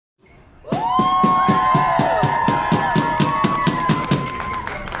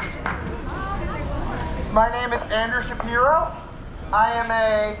Andrew Shapiro. I am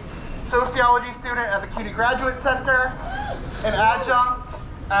a sociology student at the CUNY Graduate Center, an adjunct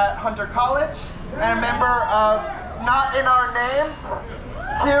at Hunter College, and a member of Not In Our Name,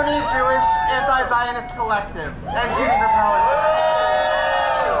 CUNY Jewish Anti-Zionist Collective, and CUNY for Palestine.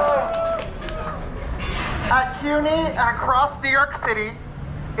 At CUNY and across New York City,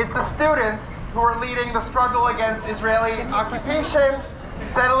 it's the students who are leading the struggle against Israeli occupation,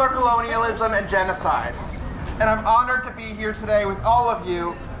 settler colonialism, and genocide. And I'm honored to be here today with all of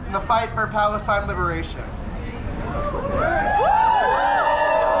you in the fight for Palestine liberation.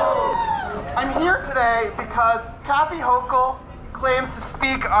 I'm here today because Kathy Hochul claims to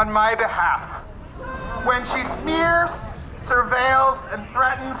speak on my behalf when she smears, surveils, and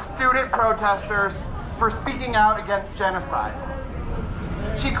threatens student protesters for speaking out against genocide.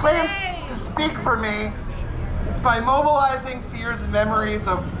 She claims to speak for me by mobilizing fears and memories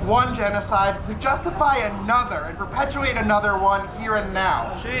of one genocide to justify another and perpetuate another one here and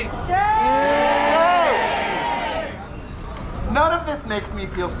now. None of this makes me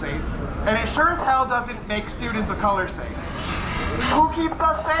feel safe, and it sure as hell doesn't make students of color safe. Who keeps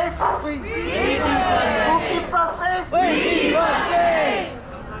us safe? We keep us safe. Who keeps us safe? We keep us safe.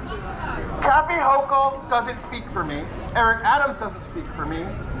 Kathy Hochul doesn't speak for me. Eric Adams doesn't speak for me.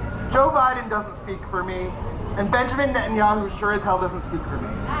 Joe Biden doesn't speak for me. And Benjamin Netanyahu sure as hell doesn't speak for me.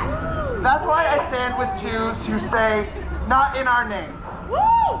 That's why I stand with Jews who say, not in our name.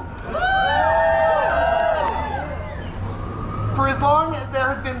 For as long as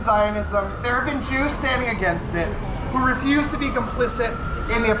there has been Zionism, there have been Jews standing against it, who refuse to be complicit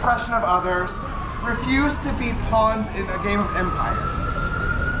in the oppression of others, refuse to be pawns in a game of empire.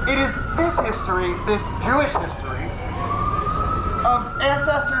 It is this history, this Jewish history, of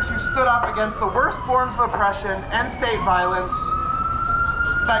ancestors who stood up against the worst forms of oppression and state violence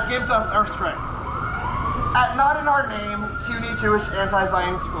that gives us our strength. At Not In Our Name, CUNY Jewish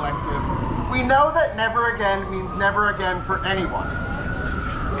Anti-Zionist Collective, we know that never again means never again for anyone.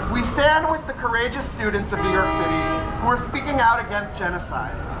 We stand with the courageous students of New York City who are speaking out against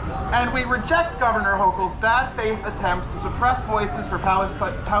genocide. And we reject Governor Hochul's bad faith attempts to suppress voices for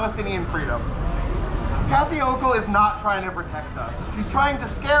Palestinian freedom. Kathy Hochul is not trying to protect us. She's trying to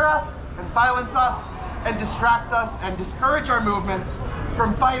scare us and silence us and distract us and discourage our movements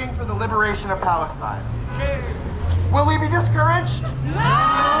from fighting for the liberation of Palestine. Will we be discouraged?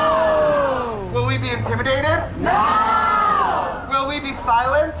 No! Will we be intimidated? No! Will we be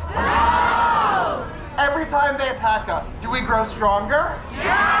silenced? No! Every time they attack us, do we grow stronger?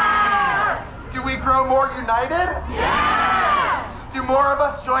 Yes! Do we grow more united? Yes! Do more of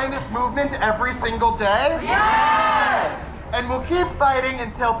us join this movement every single day? Yes! And we'll keep fighting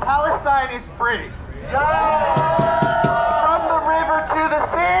until Palestine is free. Yes! From the river to the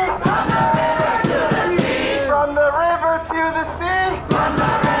sea. From the river to the sea. From the river to the sea. From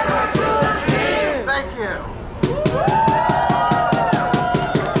the river to the sea. Thank you.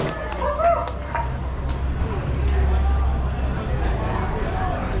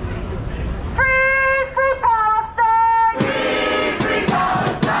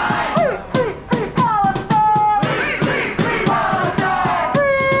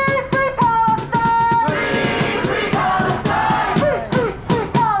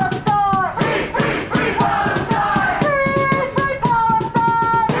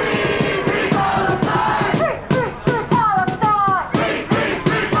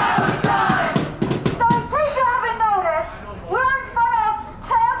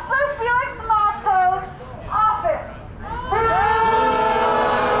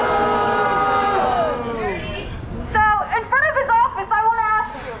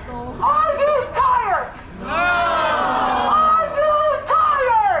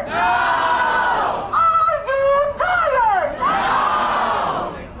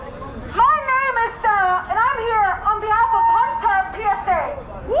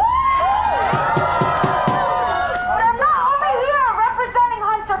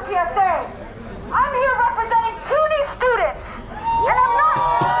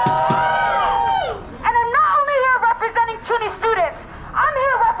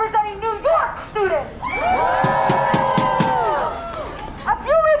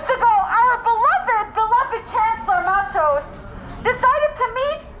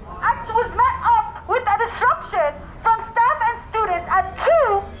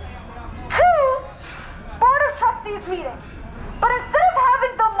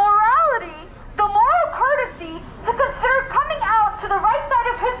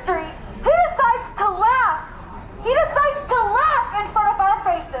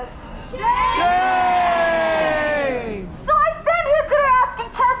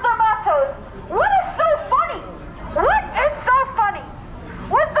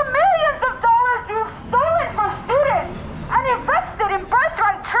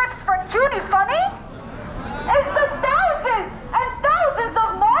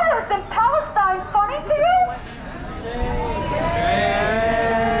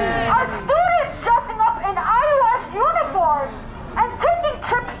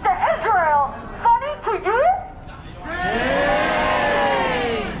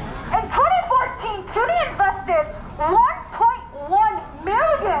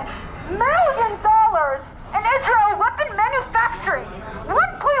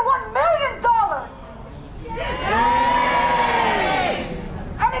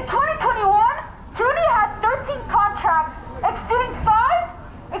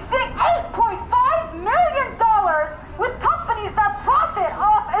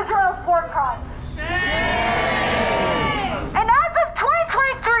 war crimes.